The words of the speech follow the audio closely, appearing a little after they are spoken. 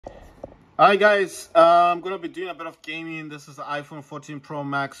Hi guys, I'm gonna be doing a bit of gaming. This is the iPhone 14 Pro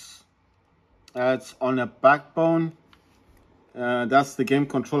Max. It's on a backbone. That's the game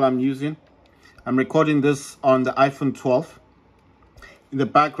controller I'm using. I'm recording this on the iPhone 12. In the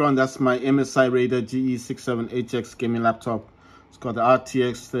background, that's my MSI Raider GE67HX gaming laptop. It's got the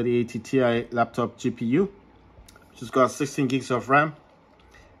RTX 3080 Ti laptop GPU. It's got 16 gigs of RAM.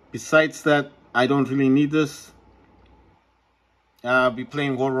 Besides that, I don't really need this. I'll be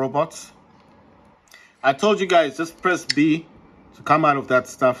playing War Robots. I told you guys, just press B to come out of that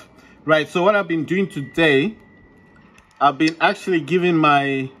stuff. Right, so what I've been doing today, I've been actually giving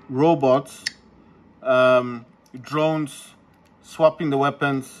my robots drones, swapping the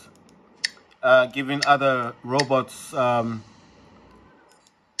weapons, giving other robots... what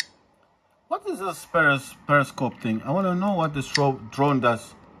is this periscope thing? I want to know what this drone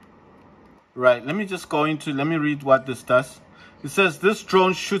does. Right, let me read what this does. It says this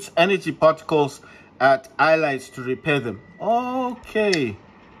drone shoots energy particles at allies to repair them. Okay.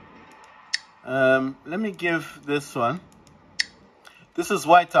 Let me give this one. This is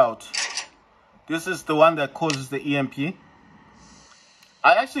whiteout. This is the one that causes the EMP.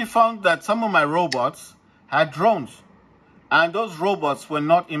 I actually found that some of my robots had drones, and those robots were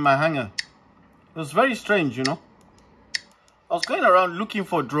not in my hangar. It was very strange, you know. I was going around looking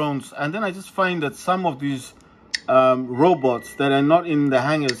for drones, and then I just find that some of these robots that are not in the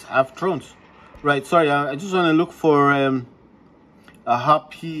hangars have drones. Right, sorry, I just want to look for a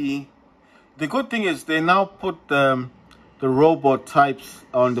happy. The good thing is they now put the robot types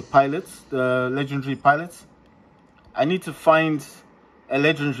on the pilots, the legendary pilots. I need to find a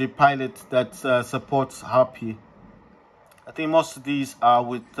legendary pilot that supports happy. I think most of these are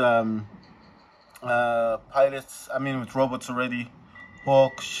with pilots, with robots already.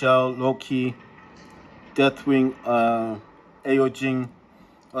 Hawk, Shell, Loki, Deathwing, Aojing.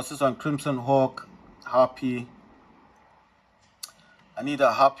 What's this on? Crimson Hawk, Happy. I need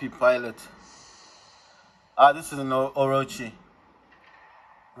a Happy pilot. This is an Orochi.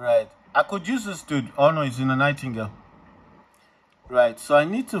 Right. I could use this dude. Oh no, he's in a Nightingale. Right, so I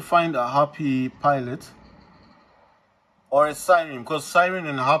need to find a Happy pilot. Or a Siren, because Siren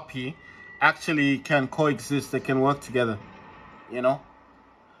and Happy actually can coexist. They can work together. You know?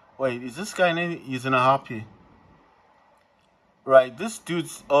 Wait, is this guy he's in a Happy? Right, this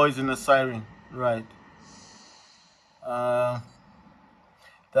dude's always in a Siren. Right.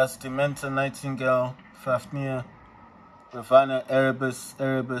 That's Dementor, Nightingale, Fafnir, Ravana,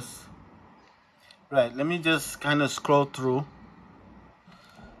 Erebus. Right, let me just kind of scroll through.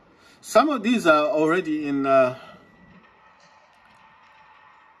 Some of these are already in...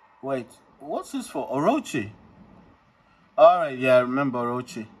 Wait, what's this for? Orochi. Alright, yeah, I remember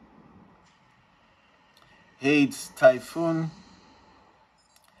Orochi. Hades, Typhoon.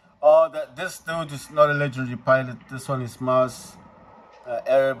 Oh, this dude is not a legendary pilot. This one is Mars,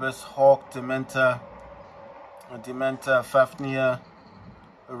 Erebus, Hawk, Dementor, Fafnir,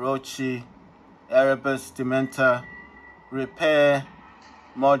 Orochi, Erebus, Dementor, Repair,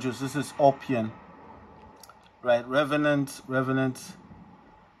 Modules. This is Opian. Right, Revenant.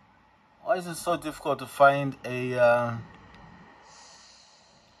 Why is it so difficult to find a...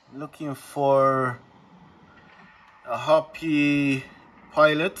 looking for a Happy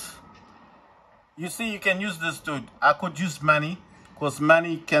pilot. You see, you can use this dude. I could use Manny, because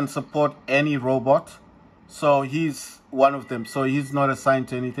Manny can support any robot. So he's one of them. So he's not assigned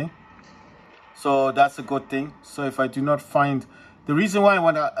to anything. So that's a good thing. So if I do not find... The reason why I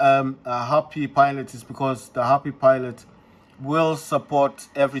want a Happy pilot is because the Happy pilot will support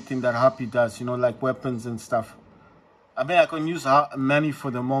everything that Happy does. You know, like weapons and stuff. I can use Manny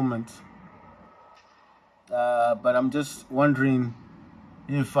for the moment. But I'm just wondering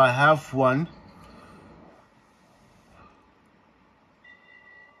if I have one.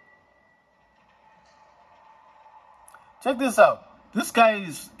 Check this out. This guy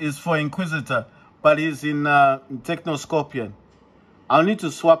is for Inquisitor, but he's in Technoscorpion. I'll need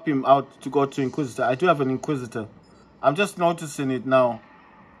to swap him out to go to Inquisitor. I do have an Inquisitor. I'm just noticing it now.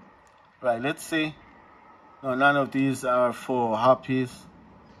 Right, let's see. No, none of these are for Harpies.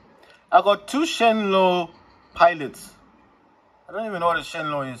 I got 2 Shenlong pilots. I don't even know what a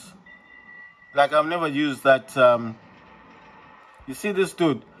Shenlong is. Like, I've never used that. You see this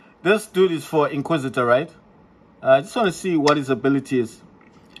dude? This dude is for Inquisitor, right? I just want to see what his ability is.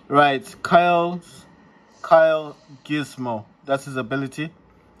 Right, Kyle Gizmo. That's his ability.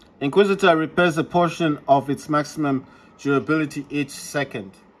 Inquisitor repairs a portion of its maximum durability each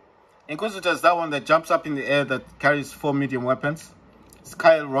second. Inquisitor is that one that jumps up in the air that carries 4 medium weapons. It's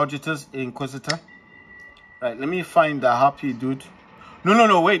Kyle Rogers, Inquisitor. Right, let me find the Happy dude.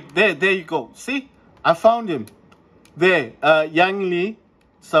 No, wait. There you go. See? I found him. There. Yang Li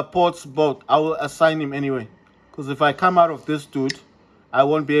supports both. I will assign him anyway. Because if I come out of this dude, I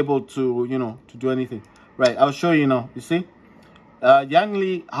won't be able to, to do anything. Right, I'll show you now. You see? Yang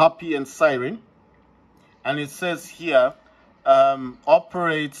Li, Harpy, and Siren. And it says here,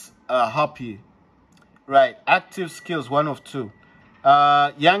 operates Harpy. Right, active skills, 1 of 2.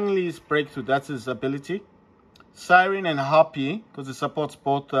 Yang Li's breakthrough, that's his ability. Siren and Harpy, because it supports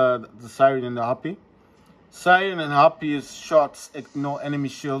both the Siren and the Harpy. Siren and Harpy's shots ignore enemy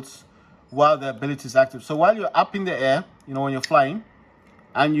shields while the ability is active. So while you're up in the air, when you're flying,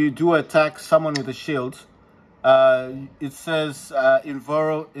 and you do attack someone with a shield, it says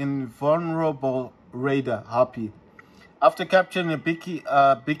invulnerable radar Harpy. After capturing a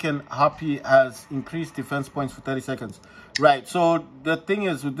beacon, Harpy has increased defense points for 30 seconds. Right, so the thing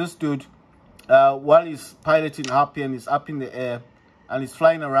is with this dude, while he's piloting Harpy and he's up in the air and he's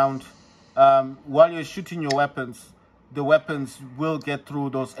flying around, while you're shooting your weapons, the weapons will get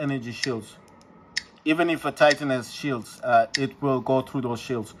through those energy shields. Even if a Titan has shields, it will go through those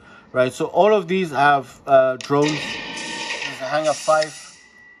shields. Right, so all of these have drones. There's a Hangar 5.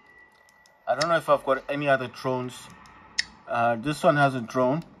 I don't know if I've got any other drones. This one has a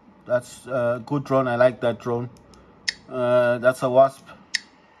drone. That's a good drone. I like that drone. That's a Wasp.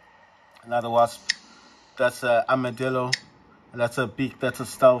 Another Wasp. That's a Armadillo. And that's a Beak. That's a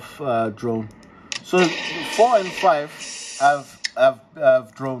stealth drone. So 4 and 5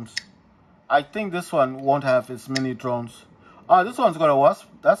 have drones. I think this one won't have as many drones. Oh, this one's got a Wasp.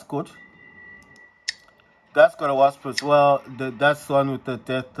 That's good. That's got a Wasp as well. That's the one with the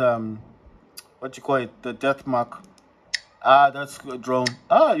death. What you call it? The death mark. That's a drone.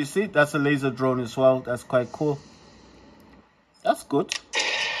 You see, that's a laser drone as well. That's quite cool. That's good.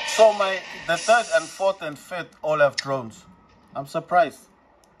 So the 3rd and 4th and 5th all have drones. I'm surprised.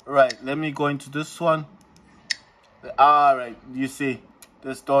 Right, let me go into this one. Right, you see,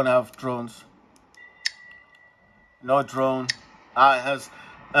 this don't have drones. No drone. It has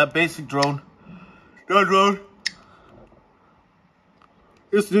a basic drone. No drone.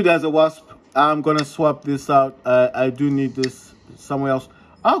 This dude has a Wasp. I'm gonna swap this out. I do need this somewhere else.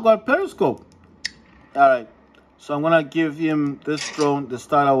 I've got a periscope. Alright. So I'm gonna give him this drone, the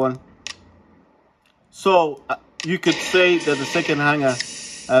starter one. So you could say that the second hangar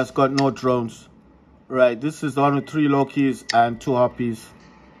has got no drones. Right, this is the one with 3 Lokis and 2 Harpies.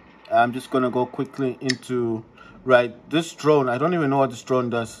 I'm just gonna go quickly into this drone. I don't even know what this drone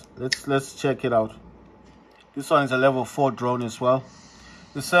does. Let's check it out. This one is a level 4 drone as well.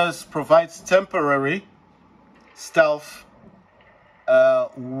 It says provides temporary stealth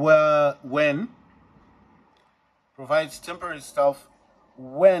when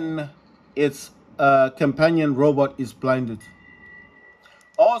its companion robot is blinded.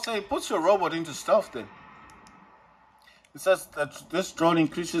 Also, it puts your robot into stealth then. It says that this drone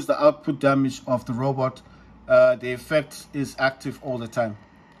increases the output damage of the robot. The effect is active all the time.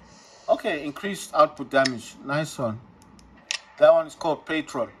 Okay, increased output damage. Nice one. That one is called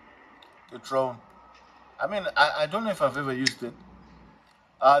Patron, the drone. I mean, I don't know if I've ever used it.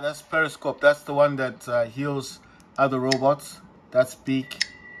 That's Periscope. That's the one that heals other robots. That's Beak.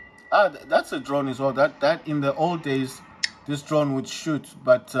 That's a drone as well. That in the old days, this drone would shoot,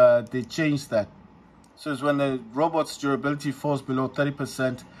 but they changed that. So it's when the robot's durability falls below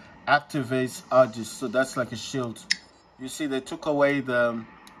 30%, activates Aegis. So that's like a shield. You see, they took away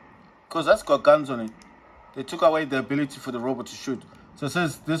because that's got guns on it. They took away the ability for the robot to shoot. So it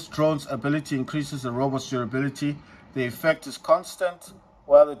says this drone's ability increases the robot's durability. The effect is constant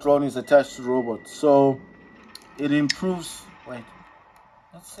while the drone is attached to the robot. So it improves. Wait,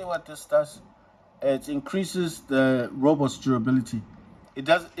 let's see what this does. It increases the robot's durability.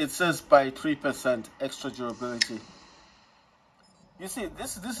 It says by 3% extra durability. You see,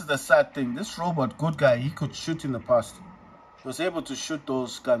 this is the sad thing. This robot, good guy, he could shoot in the past. He was able to shoot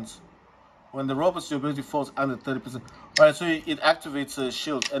those guns. When the robot's durability falls under 30%. Alright, so it activates a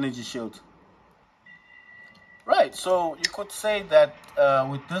shield, energy shield. Right, so you could say that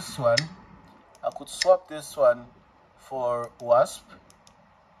with this one, I could swap this one for Wasp.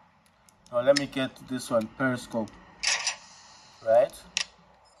 Now let me get this one, Periscope. Right?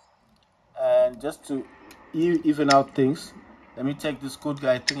 And just to even out things, let me take this good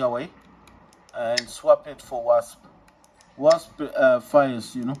guy thing away and swap it for Wasp. Wasp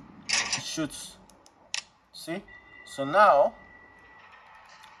fires, it shoots. See? So now,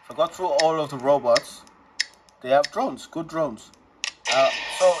 if I go through all of the robots, they have drones, good drones.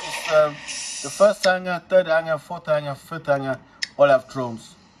 So it's the first hangar, third hangar, fourth hangar, fifth hangar, all have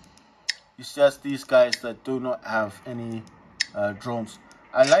drones. It's just these guys that do not have any drones.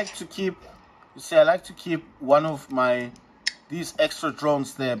 I like to keep, you see, I like to keep one of these extra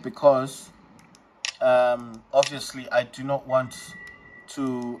drones there because obviously I do not want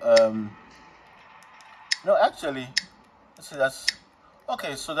to no, actually, let's see, that's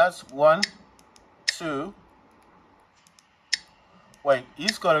okay. So that's 1, 2. Wait,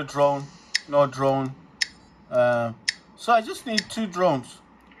 he's got a drone, no drone. So I just need 2 drones.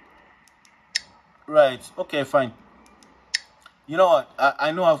 Right, okay, fine. You know what?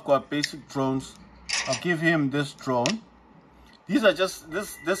 I know I've got basic drones. I'll give him this drone. These are just,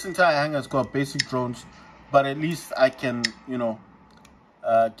 this entire hangar's got basic drones, but at least I can, you know,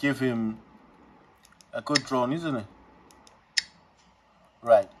 give him a good drone, isn't it?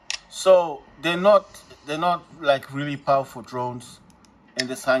 Right. So they're not like really powerful drones in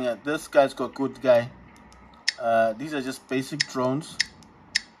this hangar. This guy's got good guy. These are just basic drones,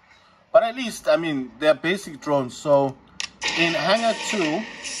 but at least, I mean, they're basic drones. So in hangar 2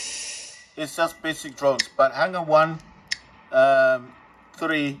 it's just basic drones, but hangar 1,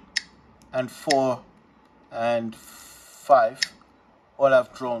 3 and 4 and 5 all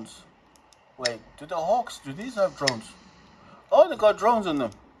have drones. Wait, do these have drones? Oh, they got drones in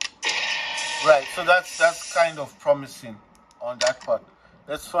them. Right, so that's kind of promising on that part.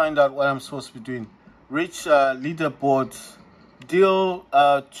 Let's find out what I'm supposed to be doing. Reach leaderboard, deal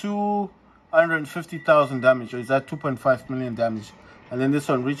 250,000 damage, or is that 2.5 million damage? And then this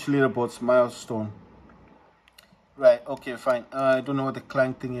one, reach leaderboard's milestone. Right, okay, fine. I don't know what the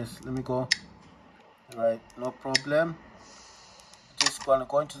clank thing is. Let me go. Right, no problem. Just gonna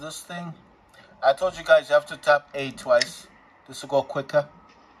go into this thing. I told you guys you have to tap A twice. This will go quicker,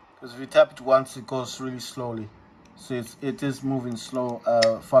 because if you tap it once, it goes really slowly. So it is moving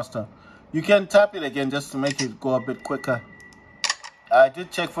faster. You can tap it again just to make it go a bit quicker. I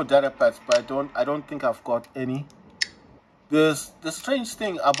did check for data pads, but I don't think I've got any. The strange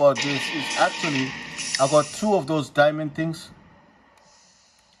thing about this is actually I got 2 of those diamond things.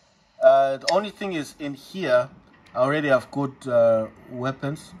 The only thing is in here I already have good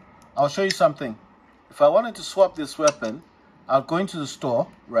weapons. I'll show you something. If I wanted to swap this weapon, I'll go into the store,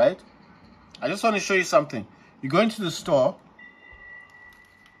 right? I just want to show you something. You go into the store.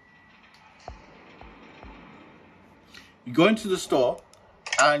 You go into the store,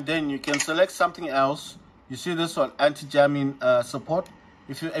 and then you can select something else. You see this one, anti-jamming support.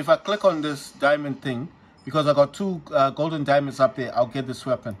 If I click on this diamond thing, because I got 2 golden diamonds up there, I'll get this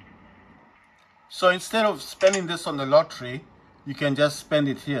weapon. So instead of spending this on the lottery, you can just spend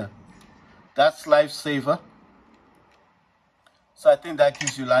it here. That's lifesaver. So I think that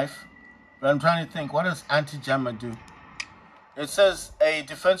gives you life. But I'm trying to think, what does anti-jammer do? It says a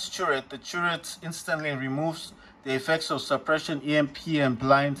defense turret. The turret instantly removes the effects of suppression, EMP, and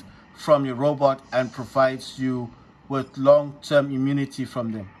blind from your robot and provides you with long-term immunity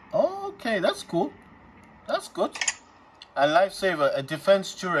from them. Oh, okay, that's cool. That's good. And lifesaver, a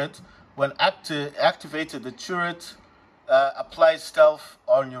defense turret. When activated, the turret applies stealth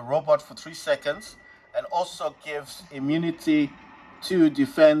on your robot for 3 seconds and also gives immunity to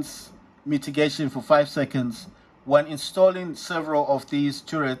defense mitigation for 5 seconds. When installing several of these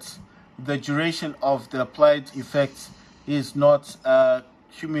turrets, the duration of the applied effects is not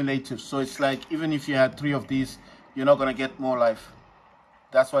cumulative. So it's like even if you had 3 of these, you're not going to get more life.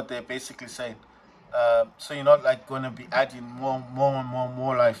 That's what they're basically saying. So you're not like going to be adding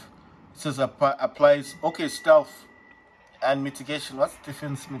more life. It says applies, okay, stealth and mitigation. What's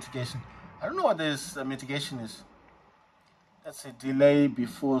defense mitigation? I don't know what this mitigation is. Let's say delay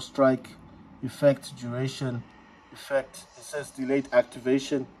before strike, effect, duration, effect. It says delayed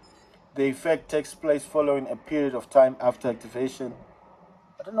activation. The effect takes place following a period of time after activation.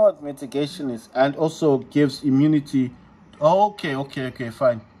 I don't know what mitigation is. And also gives immunity. Oh, okay,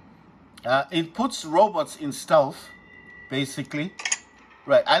 fine. It puts robots in stealth, basically.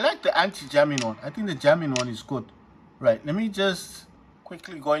 Right, I like the anti-jamming one. I think the jamming one is good. Right, let me just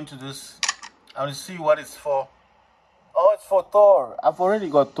quickly go into this. I want to see what it's for. Oh, it's for Thor. I've already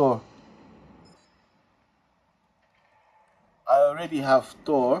got Thor. I already have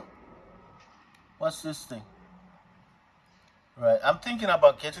Thor. What's this thing? Right, I'm thinking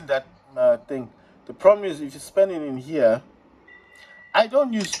about getting that thing. The problem is if you spend it in here, I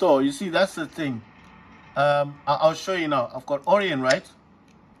don't use Thor. You see, that's the thing. I'll show you now. I've got Orion, right?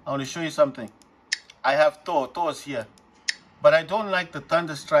 I want to show you something. I have Thor. Thor's here. But I don't like the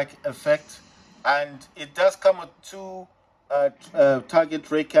Thunderstrike effect. And it does come with 2 target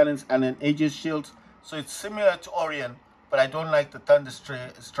ray cannons and an Aegis shield. So it's similar to Orion. But I don't like the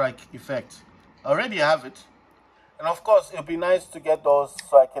Thunderstrike effect. I already have it. And of course, it would be nice to get those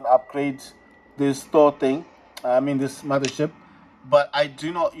so I can upgrade this Thor thing. I mean, this mothership. but I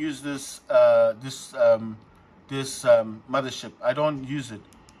do not use this mothership. I don't use it.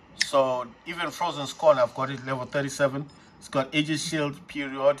 So even frozen scorn, I've got it level 37. It's got Aegis shield,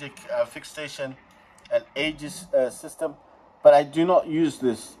 periodic fixation, and Aegis system. But I do not use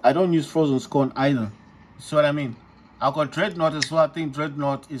this. I don't use frozen scorn either. See what I mean? I've got dreadnought as well. I think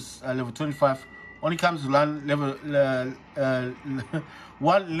dreadnought is level 25. Only comes with one level,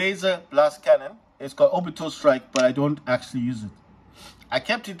 one laser blast cannon. It's got orbital strike, but I don't actually use it. I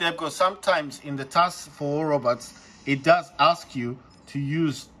kept it there because sometimes in the task for robots, it does ask you to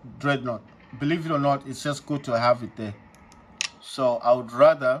use dreadnought. Believe it or not, it's just good to have it there. So I would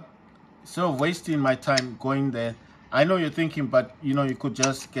rather, instead of wasting my time going there, I know you're thinking, but you know, you could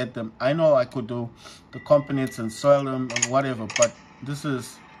just get them. I know I could do the components and soil them and whatever, but this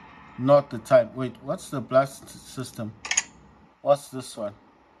is not the time. Wait, what's the blast system? What's this one?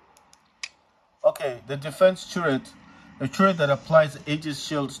 Okay, the defense turret. A turret that applies Aegis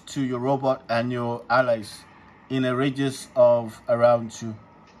shield to your robot and your allies in a radius of around 2.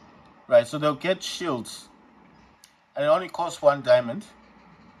 Right, so they'll get shields. And it only costs 1 diamond.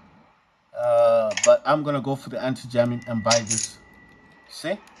 But I'm going to go for the anti-jamming and buy this. See?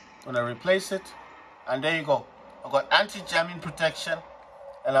 I'm going to replace it. And there you go. I've got anti-jamming protection.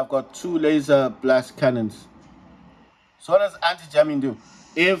 And I've got 2 laser blast cannons. So what does anti-jamming do?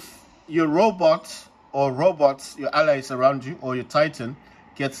 If your robot or robots, your allies around you, or your Titan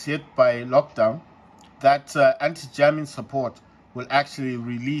gets hit by lockdown, that anti-jamming support will actually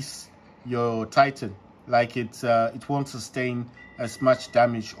release your Titan. Like it won't sustain as much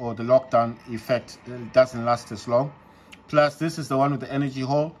damage, or the lockdown effect doesn't last as long. Plus, this is the one with the energy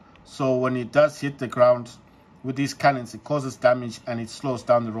hole. So when it does hit the ground with these cannons, it causes damage and it slows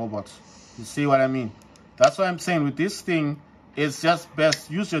down the robots. You see what I mean? That's why I'm saying with this thing, it's just best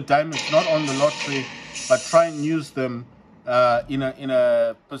use your diamonds not on the lottery, but try and use them in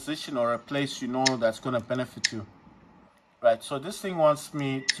a position or a place you know that's going to benefit you. Right, so this thing wants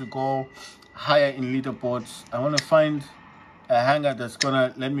me to go higher in leaderboards. I want to find a hangar that's going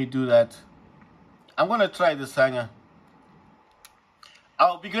to let me do that. I'm going to try this hangar.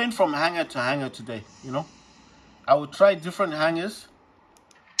 I'll be going from hangar to hangar today, you know. I will try different hangars.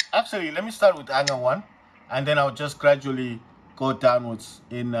 Actually, let me start with hangar 1, and then I'll just gradually go downwards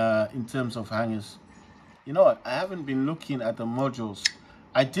in terms of hangars. You know what? I haven't been looking at the modules.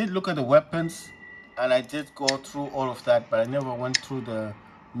 I did look at the weapons, and I did go through all of that, but I never went through the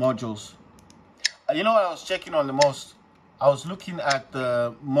modules. You know what I was checking on the most? I was looking at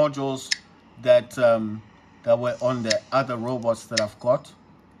the modules that that were on the other robots that I've got,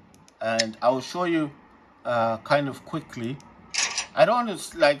 and I will show you kind of quickly. I don't want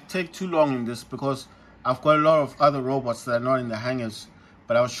to like take too long in this because I've got a lot of other robots that are not in the hangars,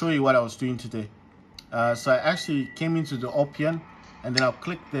 but I'll show you what I was doing today. So I actually came into the Opian, and then I'll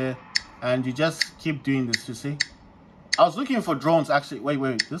click there, and you just keep doing this, you see. I was looking for drones actually.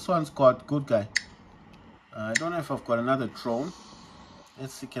 Wait, this one's got good guy. I don't know if I've got another drone.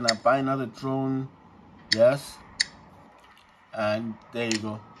 Let's see, can I buy another drone? Yes. And there you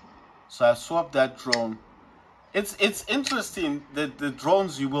go. So I swapped that drone. It's interesting that the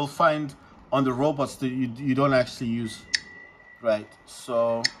drones you will find on the robots that you don't actually use. Right,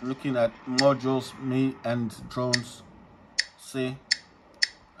 so looking at modules, me and drones. See,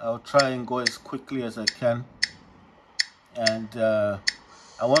 I'll try and go as quickly as I can. And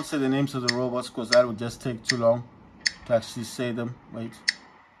I won't say the names of the robots because that would just take too long to actually say them. Wait.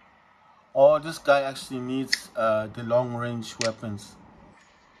 Oh, this guy actually needs the long range weapons.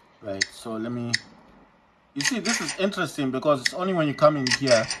 Right, so let me... You see, this is interesting because it's only when you come in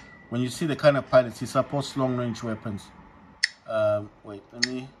here, when you see the kind of pilots, he supports long range weapons. Wait, let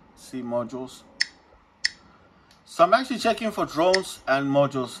me see modules. So I'm actually checking for drones and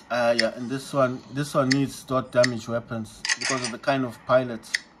modules. Yeah, and this one needs dot damage weapons because of the kind of pilot.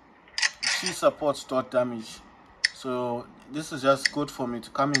 She supports dot damage. So this is just good for me to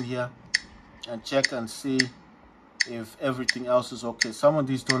come in here and check and see if everything else is okay. Some of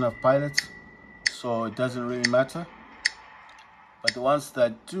these don't have pilots, so it doesn't really matter. But the ones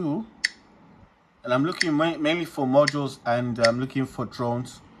that do, and I'm looking mainly for modules and I'm looking for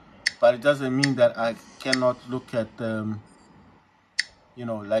drones, but it doesn't mean that I cannot look at the, you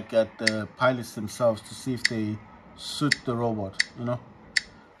know, like at the pilots themselves to see if they suit the robot, you know.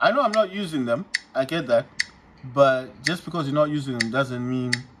 I know I'm not using them, I get that, but just because you're not using them doesn't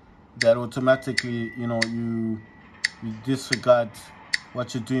mean that automatically, you know, you disregard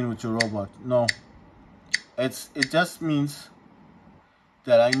what you're doing with your robot. No, it just means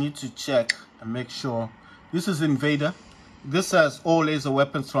that I need to check and make sure. This is Invader. This has all laser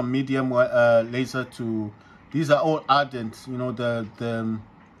weapons from medium laser to These are all ardent, you know, the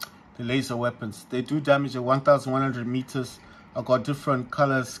laser weapons. They do damage at 1,100 meters. I've got different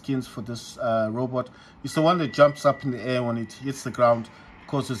color skins for this robot. It's the one that jumps up in the air when it hits the ground,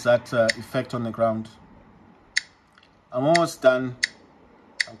 causes that effect on the ground. I'm almost done.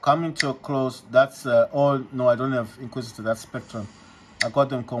 I'm coming to a close. That's all. No, I don't have Inquisitor. That's Spectrum. I got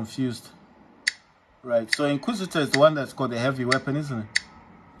them confused. Right, so Inquisitor is the one that's got the heavy weapon, isn't it?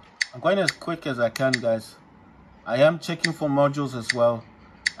 I'm going as quick as I can, guys. I am checking for modules as well,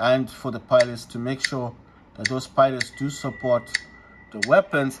 and for the pilots, to make sure that those pilots do support the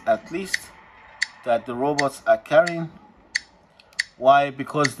weapons, at least, that the robots are carrying. Why?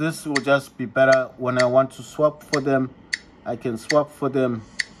 Because this will just be better when I want to swap for them. I can swap for them,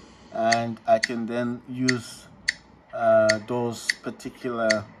 and I can then use those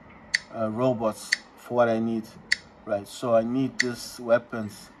particular robots for what I need. Right, so I need these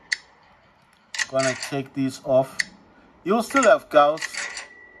weapons. Gonna take these off. You'll still have Gauss,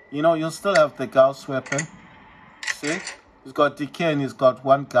 you know, you'll still have the Gauss weapon. See, he's got decay and he's got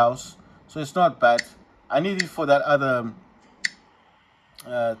 1 Gauss, so it's not bad. I need it for that other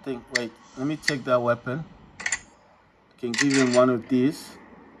thing. Wait, let me take that weapon. I can give him one of these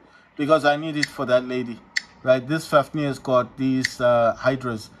because I need it for that lady. Right, this Fafnir's got these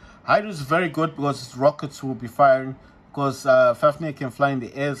Hydras. Hydra is very good because its rockets will be firing, because Fafnir can fly in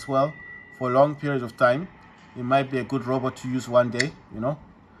the air as well for a long period of time. It might be a good robot to use one day, you know.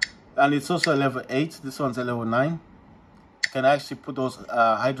 And it's also a level 8. This one's a level 9. I can actually put those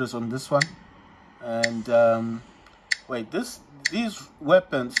Hydras on this one. And wait, these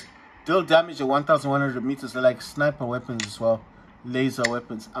weapons deal damage at 1,100 meters. They're like sniper weapons as well, laser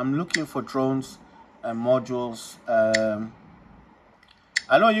weapons. I'm looking for drones and modules.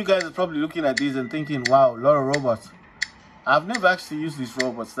 I know you guys are probably looking at these and thinking, wow, a lot of robots. I've never actually used these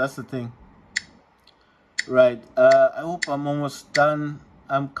robots. That's the thing. Right, I hope I'm almost done.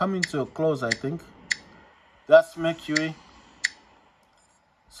 I'm coming to a close, I think. That's Mercury.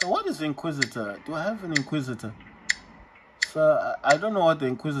 So what is Inquisitor? Do I have an Inquisitor? So I don't know what the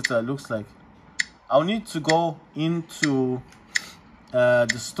Inquisitor looks like. I'll need to go into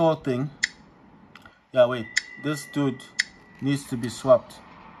the store thing. Yeah, wait. This dude needs to be swapped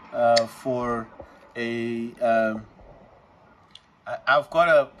for a... I've got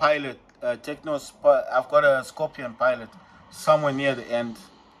a pilot. I've got a Scorpion pilot somewhere near the end.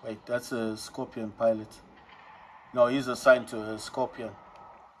 Wait, that's a Scorpion pilot. No, he's assigned to a Scorpion.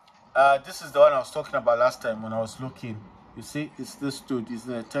 This is the one I was talking about last time when I was looking. You see, it's this dude. He's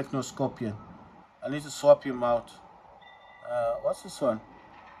a Techno Scorpion. I need to swap him out. What's this one?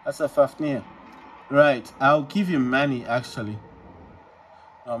 That's a Fafnir. Right, I'll give you Manny actually.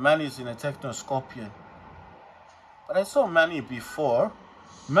 Now Manny's in a Techno Scorpion. But I saw Manny before.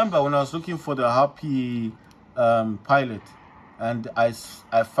 Remember when I was looking for the Harpy pilot, and I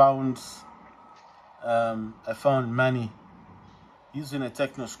found Manny. He's in a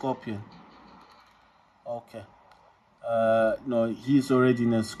Techno Scorpion. Okay. No, he's already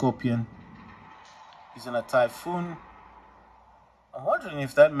in a Scorpion. He's in a Typhoon. I'm wondering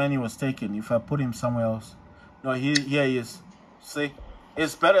if that Manny was taken, if I put him somewhere else. No, here he is. See?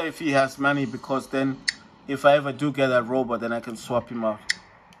 It's better if he has Manny, because then if I ever do get that robot, then I can swap him out.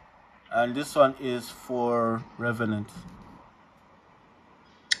 And this one is for Revenant.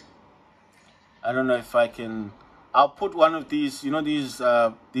 I don't know if I can... I'll put one of these, you know,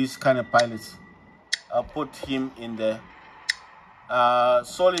 these kind of pilots. I'll put him in there.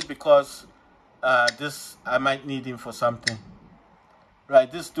 Solely because this, I might need him for something. Right,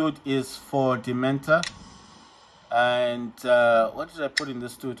 this dude is for Dementor. And what did I put in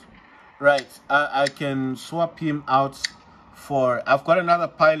this dude? Right, I can swap him out for... I've got another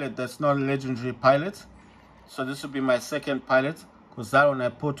pilot that's not a legendary pilot. So this will be my second pilot, because that one I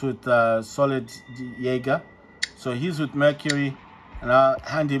put with Solid Jaeger. So he's with Mercury, and I'll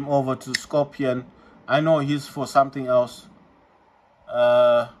hand him over to Scorpion. I know he's for something else.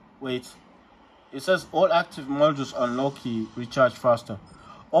 Wait. It says all active modules on Loki recharge faster.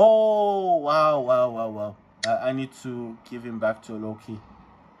 Oh, wow. I need to give him back to Loki.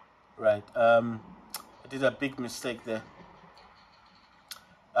 Right. I did a big mistake there.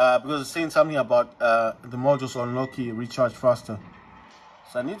 Because it's saying something about the modules on Loki recharge faster.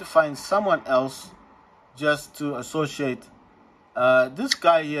 So I need to find someone else just to associate. This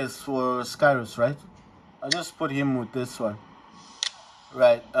guy here is for Skyrus, right? I'll just put him with this one.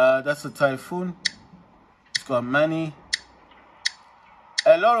 Right, that's a Typhoon. It's got Manny.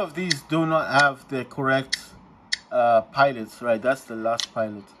 A lot of these do not have the correct pilots. Right, that's the last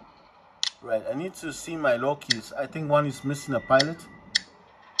pilot. Right, I need to see my Lokis. I think one is missing a pilot.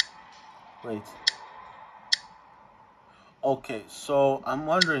 Wait. Okay, so I'm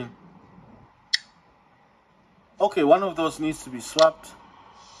wondering. Okay, one of those needs to be swapped.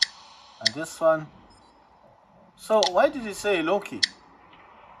 And this one. So why did it say Loki?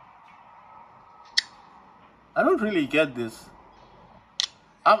 I don't really get this.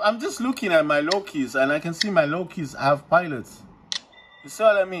 I'm just looking at my Lokis and I can see my Lokis have pilots. You see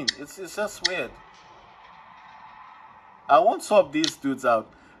what I mean? It's just weird. I won't swap these dudes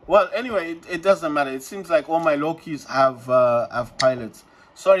out. Well, anyway, it doesn't matter. It seems like all my Lokis have pilots.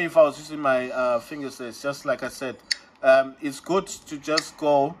 Sorry if I was using my fingers there. It's just like I said. It's good to just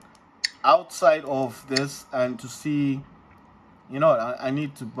go outside of this and to see. You know, I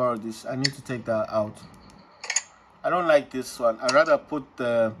need to borrow this. I need to take that out. I don't like this one. I'd rather put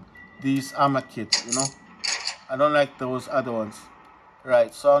these armor kits, you know. I don't like those other ones.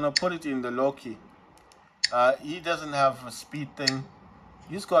 Right, so I'm going to put it in the Loki. He doesn't have a speed thing.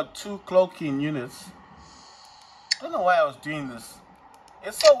 He's got 2 cloaking units. I don't know why I was doing this.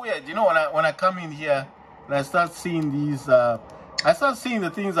 It's so weird. You know, when I come in here and I start seeing these, I start seeing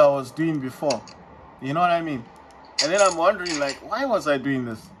the things I was doing before. You know what I mean? And then I'm wondering, like, why was I doing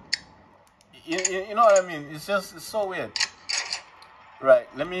this? You know what I mean? It's so weird. Right,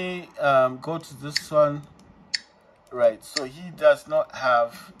 let me go to this one. Right, so he does not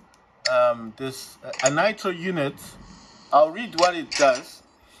have a nitro unit. I'll read what it does.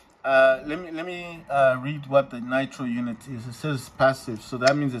 Let me read what the nitro unit is. It says passive, so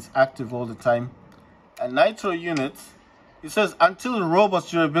that means it's active all the time. A nitro unit, it says until the robot's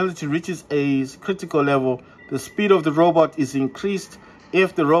durability reaches a critical level, the speed of the robot is increased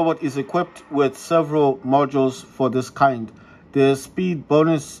if the robot is equipped with several modules for this kind. The speed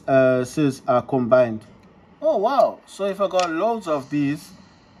bonuses are combined. Oh wow, so if I got loads of these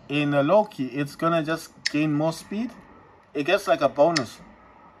in a Loki, it's gonna just gain more speed. It gets like a bonus.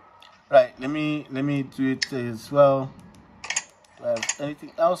 Right, let me do it as well. Do I have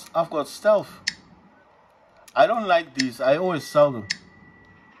anything else? I've got stealth. I don't like these. I always sell them.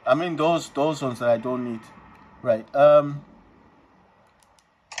 I mean those ones that I don't need. Right.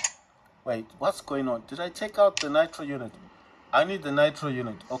 Wait, what's going on? Did I take out the nitro unit? I need the nitro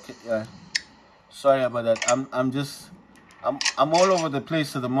unit. Okay, yeah. Sorry about that. I'm all over the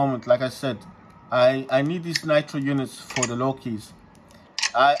place at the moment. Like I said, I need these nitro units for the Lokis.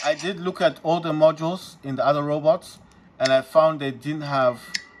 I did look at all the modules in the other robots, and I found they didn't have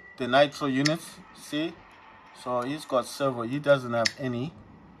the nitro units. See? So he's got several. He doesn't have any.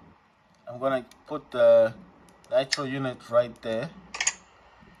 I'm gonna put the nitro unit right there.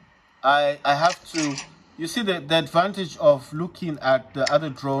 I have to. You see the advantage of looking at the other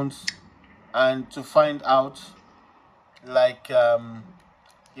drones and to find out, like,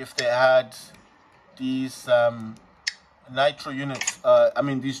 if they had these nitro units, I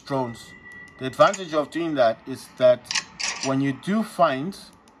mean these drones. The advantage of doing that is that when you do find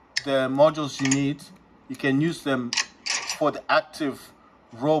the modules you need, you can use them for the active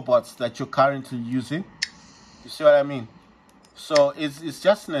robots that you're currently using. You see what I mean? So it's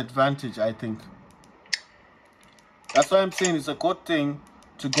just an advantage, I think. That's why I'm saying it's a good thing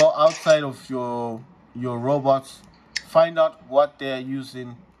to go outside of your robots, find out what they're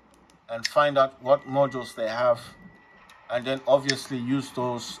using, and find out what modules they have, and then obviously use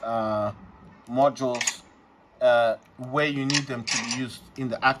those modules where you need them to be used in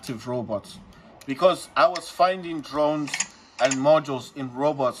the active robots. Because I was finding drones and modules in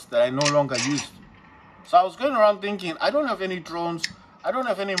robots that I no longer used. So I was going around thinking, I don't have any drones, I don't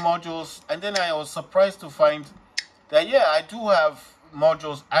have any modules, and then I was surprised to find that, yeah, I do have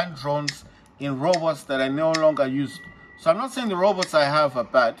modules and drones in robots that I no longer use. So I'm not saying the robots I have are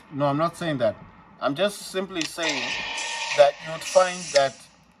bad. No, I'm not saying that. I'm just simply saying that you would find that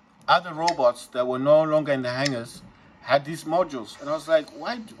other robots that were no longer in the hangars had these modules. And I was like,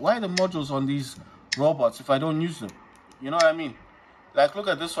 why the modules on these robots if I don't use them? You know what I mean? Like, look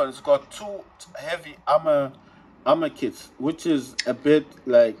at this one. It's got 2 heavy armor kits, which is a bit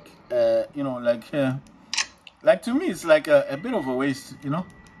like, you know, like to me, it's like a bit of a waste, you know?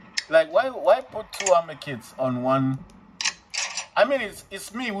 Like, why put 2 armor kits on one? I mean,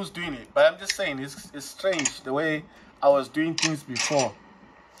 it's me who's doing it, but I'm just saying, it's strange the way I was doing things before.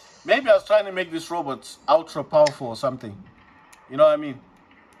 Maybe I was trying to make these robots ultra powerful or something. You know what I mean?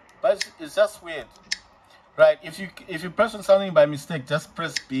 But it's just weird. Right, if you press on something by mistake, just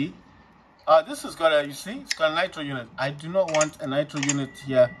press B. This has got a, you see, it's got a nitro unit. I do not want a nitro unit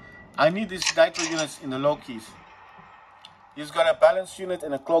here. I need these nitro units in the Lokis. He's got a balance unit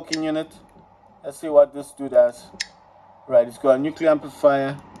and a cloaking unit. Let's see what this dude has. Right, he's got a nuclear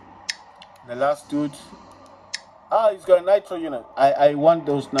amplifier. The last dude. He's got a nitro unit. I want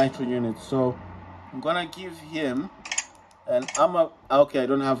those nitro units, so I'm gonna give him And okay, I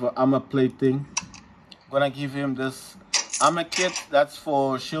don't have an armor plate thing. I'm gonna give him this armor kit that's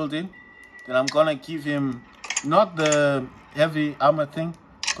for shielding. Then I'm gonna give him not the heavy armor thing.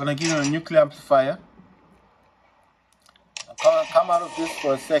 I'm gonna give him a nuclear amplifier. I'm gonna come out of this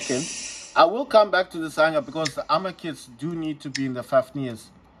for a second. I will come back to this hangar because the armor kits do need to be in the Fafnirs.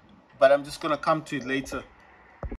 But I'm just gonna come to it later.